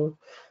as well.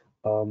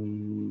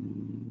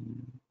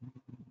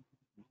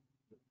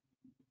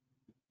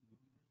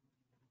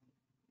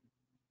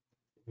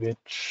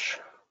 Which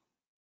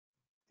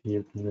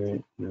field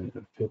name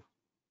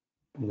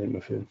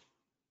of field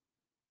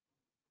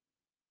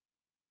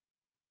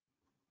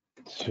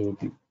to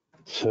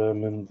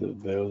determine the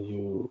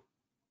value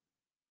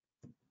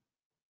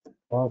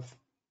of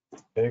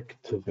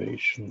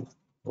activation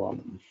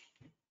 1.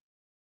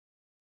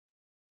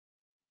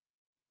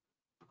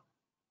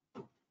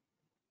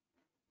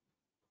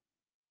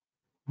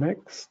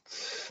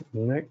 Next,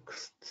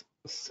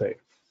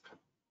 save.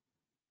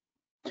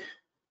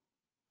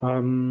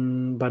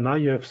 By now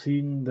you have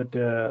seen that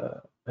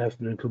there have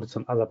been included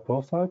some other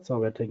profiles, so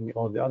we're taking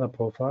all the other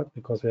profiles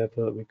because we have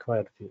a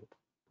required field.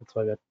 That's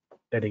why we're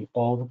adding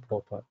all the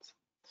profiles.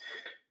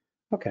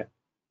 Okay.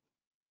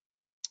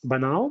 By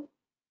now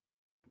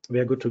we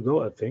are good to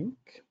go, I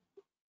think.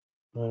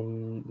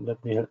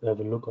 Let me have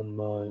a look on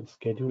my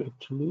schedule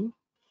actually.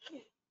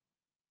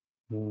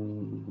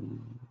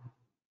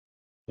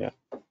 Yeah,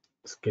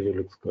 schedule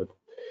looks good.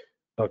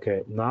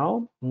 Okay,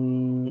 now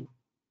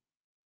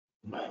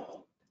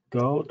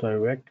go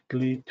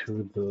directly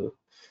to the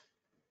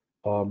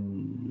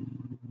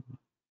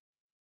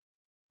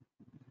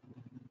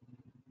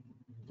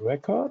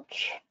record.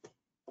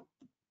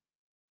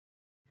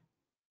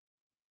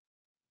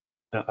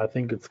 I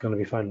think it's going to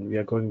be fine. We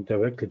are going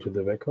directly to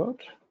the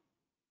record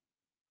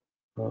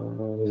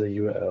with a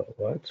URL,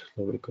 right?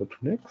 So we go to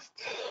next.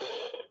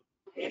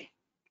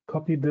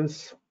 Copy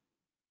this.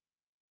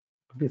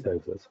 Please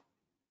save this.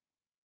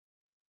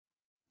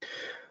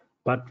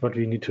 But what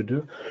we need to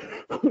do,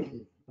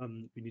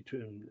 we need to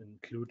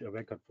include a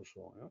record for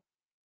sure. Yeah?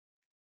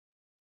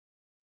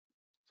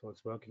 So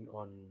it's working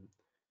on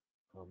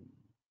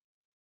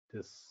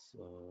this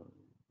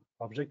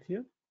object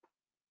here.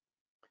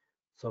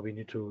 So we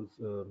need to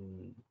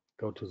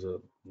go to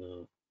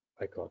the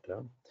record.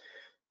 Yeah.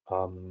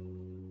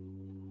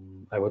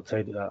 I would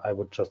say I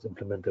would just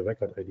implement the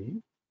record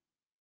ID.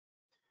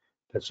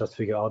 Let's just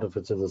figure out if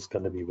this is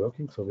going to be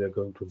working. So we are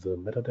going to the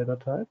metadata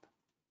type,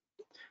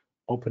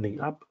 opening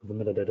up the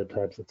metadata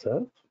types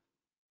itself.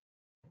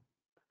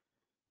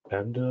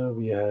 And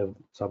we have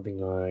something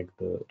like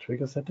the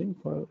trigger setting,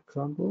 for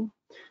example.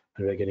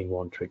 And we're getting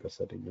one trigger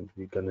setting. And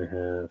we're going to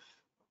have,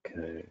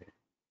 okay,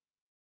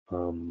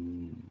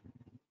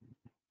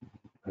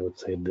 I would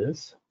say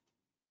this.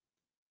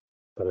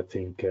 But I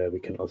think we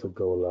can also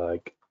go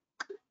like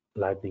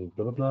lightning,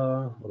 blah,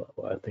 blah, blah.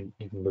 Or I think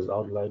even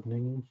without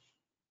lightning.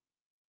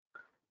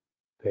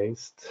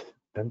 Paste,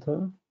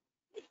 enter.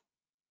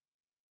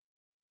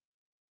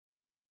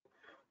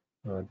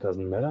 It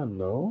doesn't matter,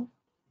 no.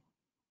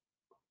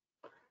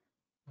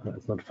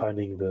 It's not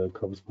finding the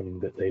corresponding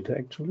data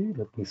actually.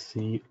 Let me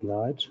see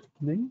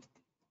lightning.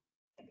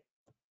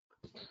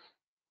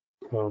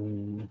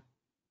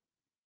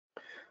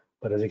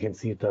 But as you can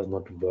see, it does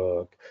not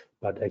work.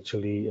 But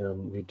actually,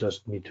 we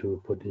just need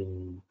to put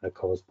in a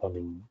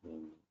corresponding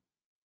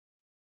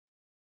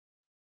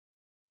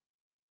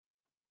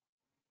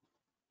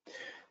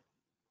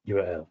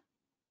URL.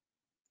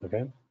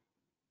 Okay,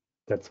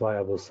 that's why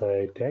I will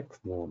say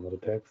text. No, not a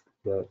text,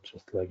 but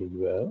just like a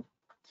URL.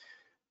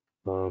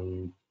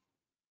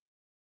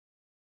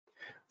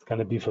 It's going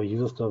to be for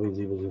user story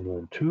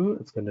 002.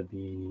 It's going to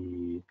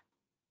be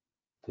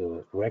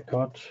the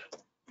record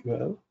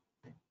URL.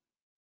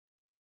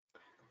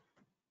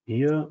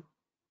 Here,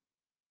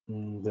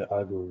 the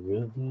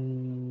algorithm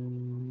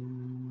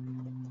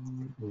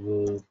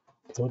will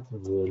put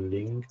the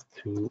link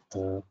to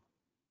a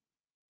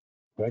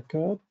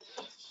record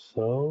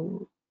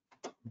so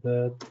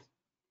that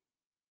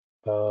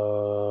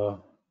the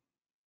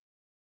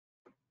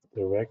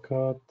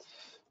record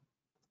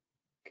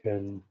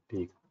can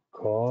be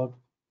called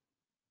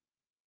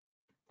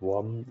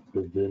one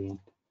within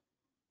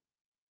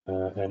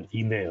an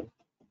email.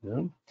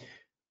 Yeah?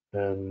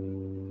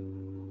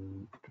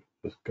 And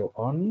let's go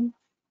on.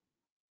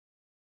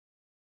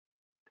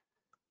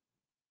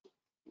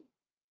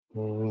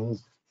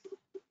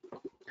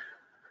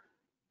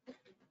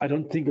 I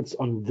don't think it's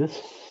on this.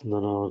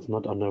 No, it's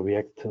not on a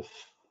reactive.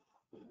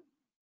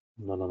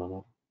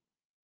 No.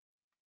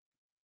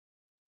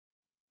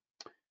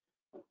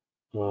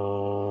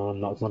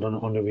 No, it's not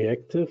on a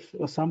reactive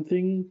or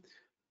something.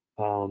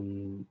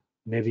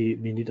 Maybe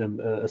we need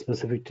a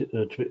specific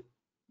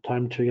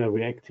time trigger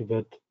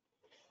reactivate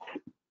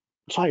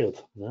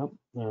child, yeah,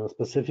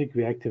 specific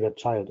reactive at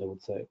child, I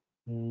would say.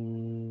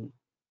 And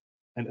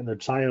in the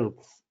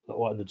child's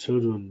or in the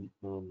children,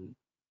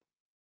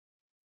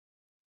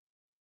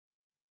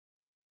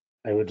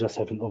 I will just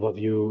have an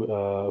overview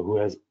who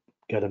has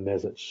get a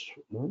message.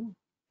 No?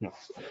 No.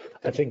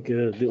 I think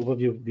the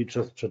overview we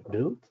just should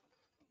build,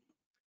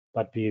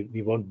 but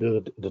we won't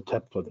build the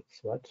tab for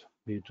this, right?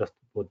 We just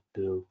would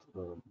build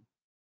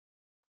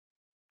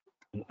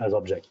as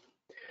object.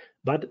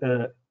 But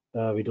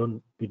we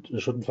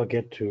shouldn't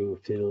forget to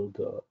fill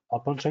the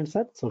outbound chain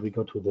set. So we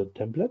go to the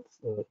templates,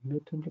 email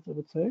templates, I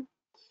would say.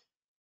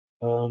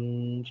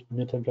 And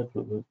email template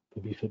will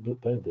be filled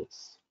by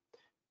this.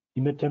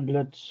 Email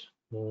template,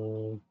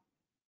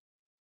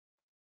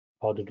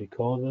 how did we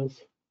call this?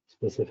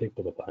 Specific,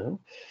 blah, blah,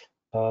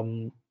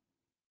 blah.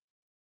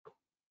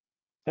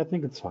 I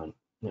think it's fine.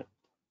 Yeah.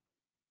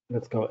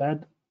 Let's go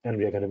add, and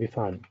we are going to be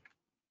fine.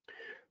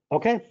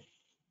 Okay.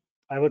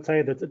 I would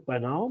say that's it by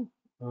now.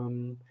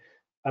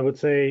 I would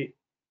say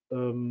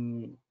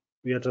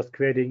we are just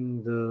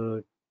creating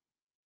the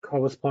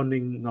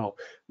corresponding. No,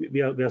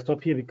 we are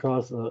stop here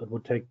because it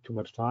would take too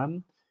much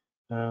time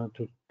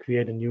to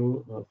create a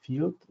new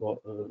field or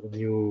a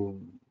new.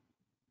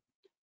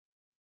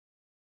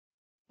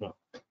 No,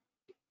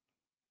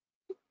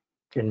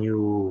 a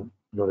new,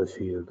 not a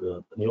field,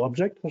 a new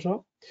object for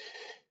sure.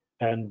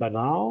 And by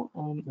now,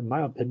 in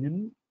my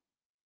opinion,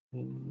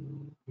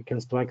 we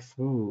can strike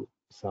through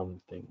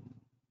something.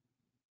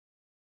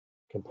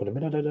 Can put a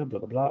metadata, blah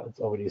blah blah. It's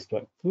already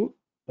struck through.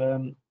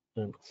 And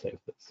save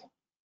this.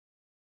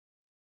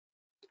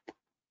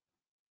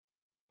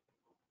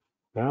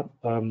 Yeah,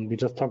 we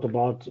just talked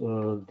about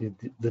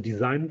the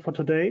design for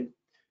today.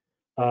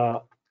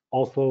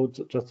 Also,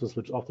 just to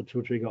switch off the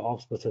TrueTrigger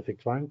off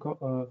specific time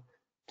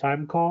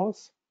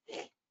calls.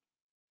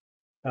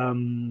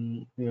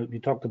 We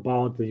talked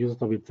about the user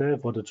stop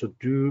itself, what it should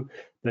do,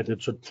 that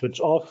it should switch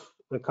off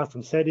the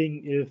custom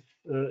setting if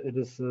it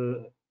is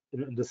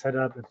in the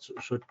setup. It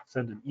should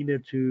send an email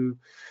to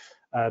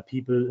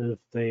people if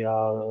they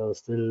are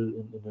still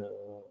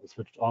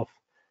switched off,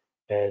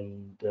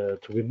 and to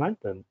remind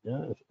them,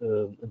 yeah,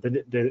 and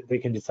then they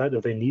can decide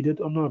if they need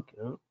it or not.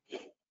 Yeah?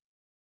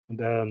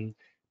 And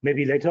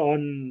maybe later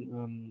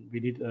on we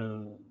need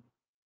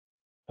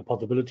a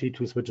possibility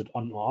to switch it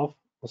on or off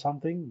or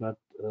something, but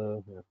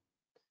yeah.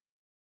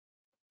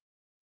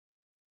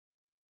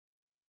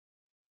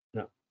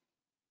 Yeah.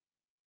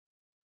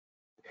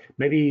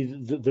 Maybe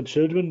the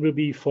children will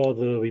be for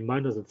the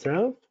reminders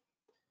itself,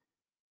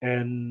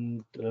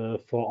 and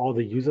for all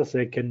the users,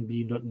 they can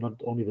be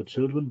not only the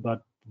children,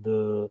 but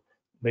the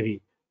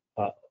maybe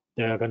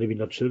they are going to be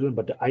not children,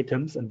 but the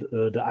items, and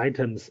the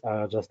items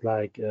are just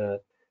like to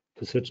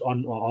switch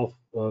on or off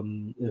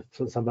if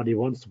somebody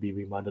wants to be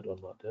reminded or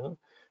not. Yeah,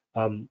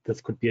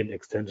 this could be an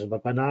extension,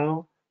 but by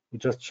now we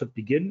just should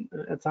begin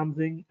at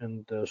something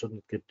and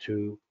shouldn't get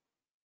too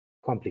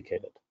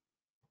complicated.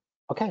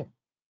 Okay.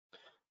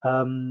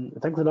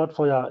 Thanks a lot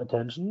for your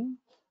attention.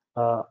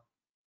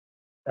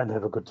 And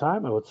have a good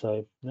time, I would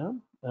say. Yeah.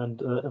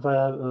 And if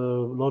I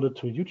load it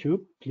to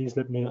YouTube, please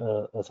let me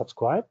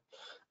subscribe.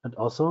 And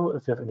also,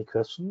 if you have any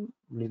question,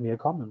 leave me a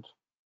comment.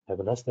 Have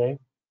a nice day.